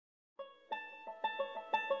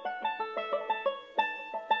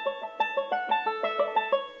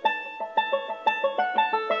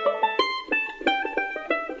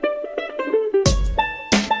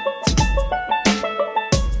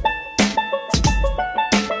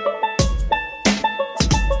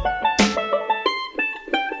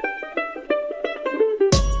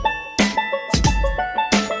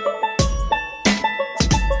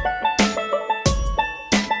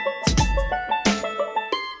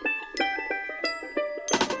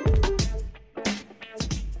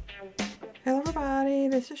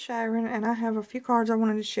this is Sharon, and I have a few cards I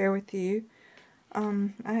wanted to share with you.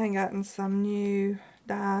 I had gotten some new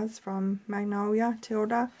dies from Magnolia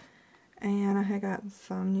Tilda, and I had gotten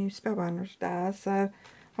some new Spellbinders dies, so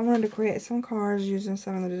I wanted to create some cards using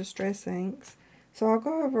some of the distress inks. So I'll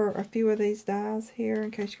go over a few of these dies here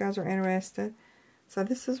in case you guys are interested. So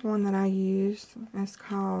this is one that I used. It's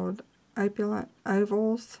called Opulent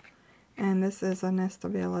Ovals, and this is a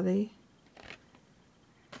Nestability.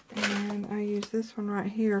 And I use this one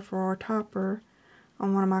right here for a topper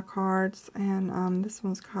on one of my cards, and this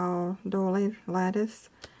one's called Doily Lattice,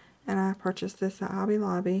 and I purchased this at Hobby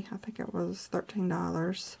Lobby. I think it was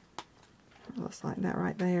 $13. It looks like that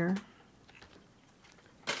right there.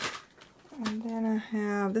 And then I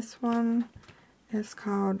have this one. It's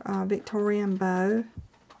called Victorian Bow,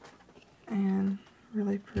 and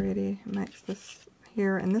really pretty. It makes this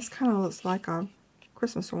here, and this kind of looks like a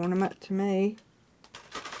Christmas ornament to me.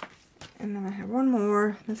 And then I have one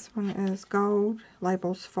more. This one is Gold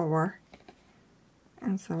Labels 4.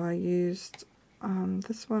 And so I used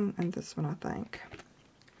this one and this one, I think.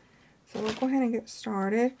 So we'll go ahead and get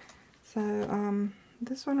started. So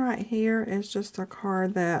this one right here is just a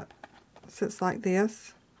card that sits like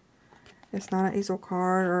this. It's not an easel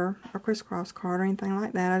card or a crisscross card or anything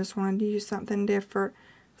like that. I just wanted to use something different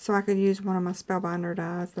so I could use one of my Spellbinder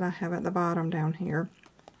dies that I have at the bottom down here.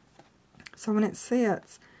 So when it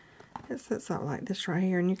sits up like this right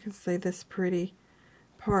here, and you can see this pretty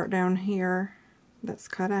part down here that's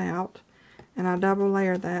cut out, and I double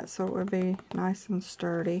layered that so it would be nice and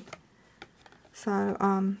sturdy. So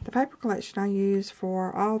the paper collection I use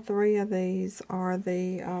for all three of these are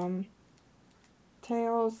the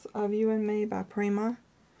Tales of You and Me by Prima.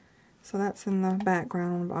 So that's in the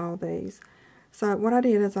background of all these. So what I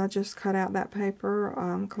did is I just cut out that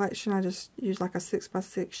paper collection. I just used like a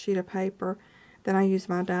 6x6 sheet of paper. Then I used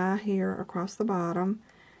my die here across the bottom.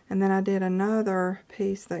 And then I did another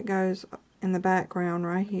piece that goes in the background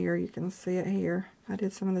right here. You can see it here. I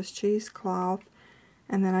did some of this cheesecloth.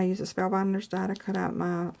 And then I used a Spellbinders die to cut out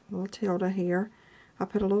my little Tilda here. I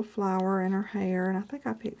put a little flower in her hair. And I think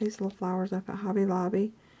I picked these little flowers up at Hobby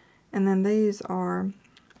Lobby. And then these are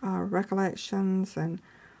Recollections and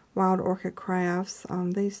Wild Orchid Crafts.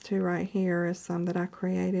 These two right here is some that I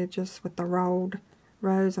created just with the rolled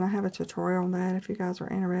rose, and I have a tutorial on that if you guys are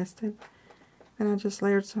interested. And I just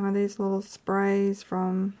layered some of these little sprays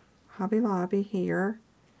from Hobby Lobby here,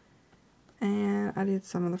 and I did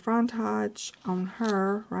some of the frontage on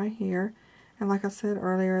her right here. And like I said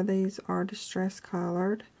earlier, these are distress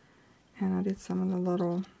colored, and I did some of the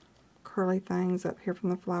little curly things up here from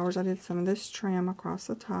the flowers. I did some of this trim across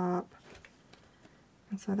the top,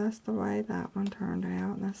 and so that's the way that one turned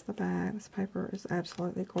out. And that's the back. This paper is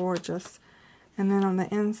absolutely gorgeous. And then on the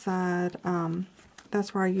inside,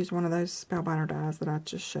 that's where I used one of those Spellbinder dies that I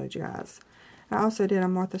just showed you guys. I also did a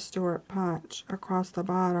Martha Stewart punch across the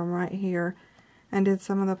bottom right here, and did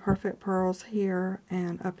some of the perfect pearls here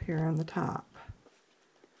and up here on the top.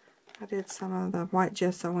 I did some of the white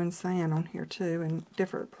gesso and sand on here too in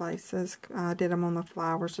different places. I did them on the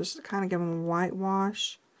flowers just to kind of give them a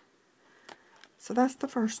whitewash. So that's the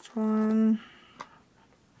first one.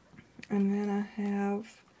 And then I have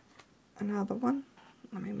another one.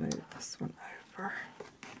 Let me move this one over.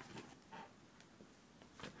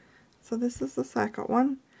 So this is the second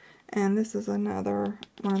one, and this is another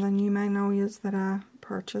one of the new Magnolias that I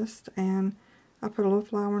purchased, and I put a little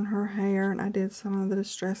flower in her hair, and I did some of the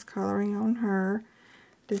distress coloring on her,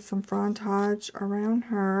 did some frontage around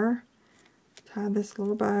her, tied this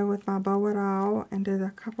little bow with my bow it all, and did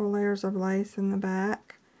a couple layers of lace in the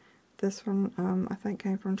back. This one I think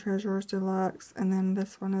came from Treasurer's Deluxe, and then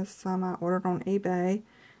this one is some I ordered on eBay.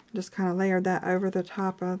 Just kind of layered that over the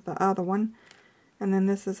top of the other one. And then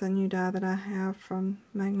this is a new die that I have from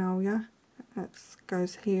Magnolia. It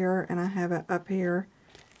goes here, and I have it up here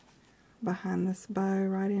behind this bow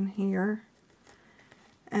right in here.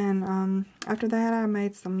 And after that I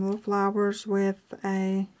made some little flowers with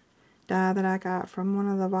a die that I got from one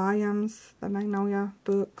of the volumes, the Magnolia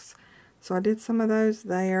books. So I did some of those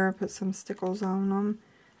there, put some stickles on them,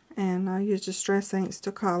 and I used distress inks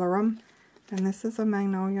to color them. And this is a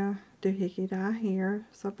Magnolia doohickey die here.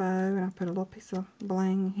 It's a bow, and I put a little piece of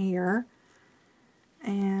bling here.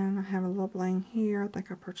 And I have a little bling here. I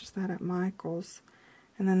think I purchased that at Michael's.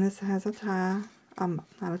 And then this has a tie, not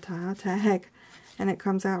a tie, a tag. And it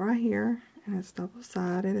comes out right here, and it's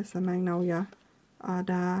double-sided. It's a Magnolia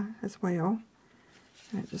die as well.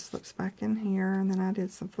 And it just slips back in here, and then I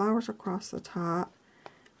did some flowers across the top.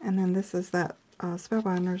 And then this is that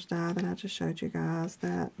Spellbinders die that I just showed you guys.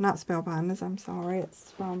 That, not Spellbinders, I'm sorry.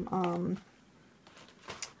 It's from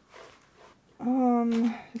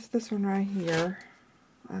It's this one right here.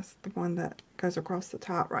 That's the one that goes across the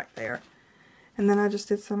top right there. And then I just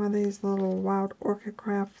did some of these little wild orchid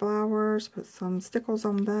craft flowers, put some stickles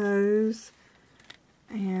on those.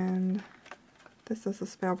 And this is a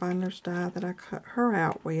Spellbinders die that I cut her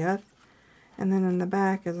out with. And then in the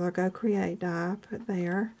back is a Go Create die I put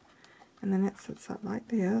there. And then it sits up like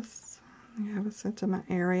this. You have a sentiment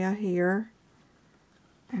area here.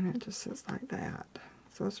 And it just sits like that.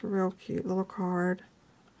 So it's a real cute little card.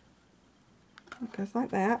 It goes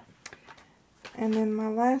like that. And then my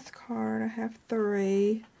last card, I have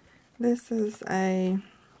 3. This is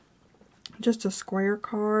just a square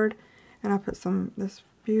card, and I put this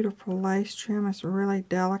beautiful lace trim. It's a really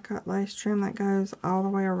delicate lace trim that goes all the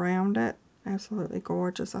way around it. Absolutely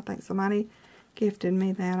gorgeous. I think somebody gifted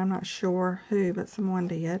me that. I'm not sure who, but someone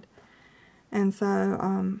did. And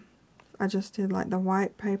so I just did like the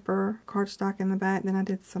white paper cardstock in the back. Then I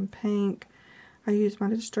did some pink. I used my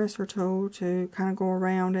distresser tool to kind of go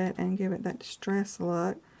around it and give it that distress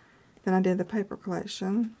look. Then I did the paper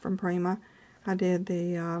collection from Prima. I did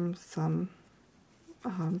the some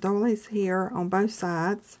doilies here on both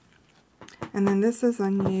sides. And then this is a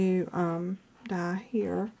new die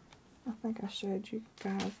here. I think I showed you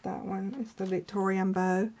guys that one. It's the Victorian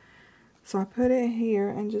bow. So I put it here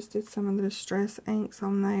and just did some of the distress inks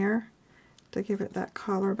on there to give it that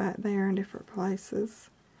color back there in different places.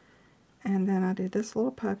 And then I did this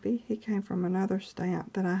little puppy. He came from another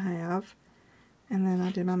stamp that I have. And then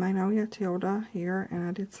I did my Magnolia Tilda here, and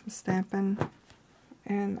I did some stamping.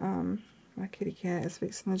 And my kitty cat is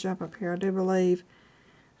fixing to jump up here, I do believe.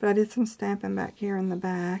 But I did some stamping back here in the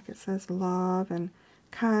back. It says love and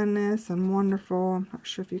kindness and wonderful. I'm not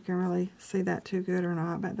sure if you can really see that too good or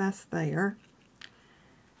not, but that's there.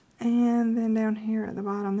 And then down here at the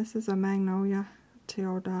bottom, this is a Magnolia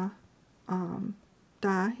Tilda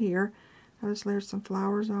die here. I just layered some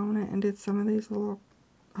flowers on it and did some of these little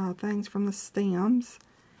things from the stems.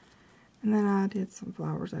 And then I did some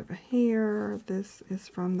flowers over here. This is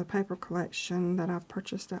from the paper collection that I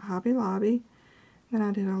purchased at Hobby Lobby. Then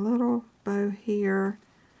I did a little bow here,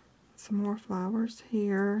 some more flowers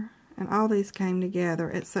here, and all these came together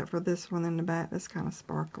except for this one in the back that's kind of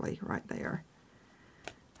sparkly right there.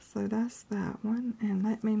 So that's that one. And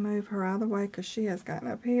let me move her out of the way because she has gotten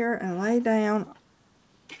up here and laid down.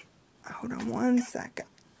 Hold on one second.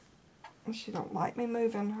 She don't like me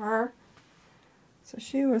moving her. So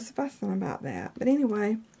she was fussing about that. But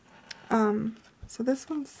anyway, so this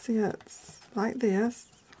one sits like this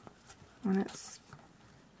when it's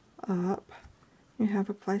up. You have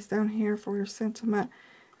a place down here for your sentiment.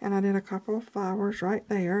 And I did a couple of flowers right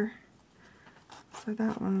there. So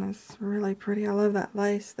that one is really pretty. I love that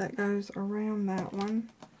lace that goes around that one.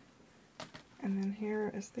 And then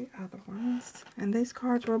here is the other ones. And these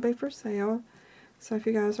cards will be for sale. So if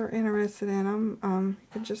you guys are interested in them, you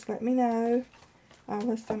can just let me know. I'll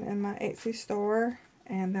list them in my Etsy store.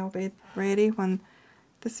 And they'll be ready when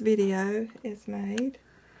this video is made.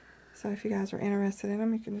 So if you guys are interested in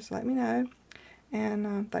them, you can just let me know.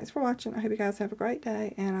 And thanks for watching. I hope you guys have a great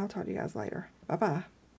day. And I'll talk to you guys later. Bye-bye.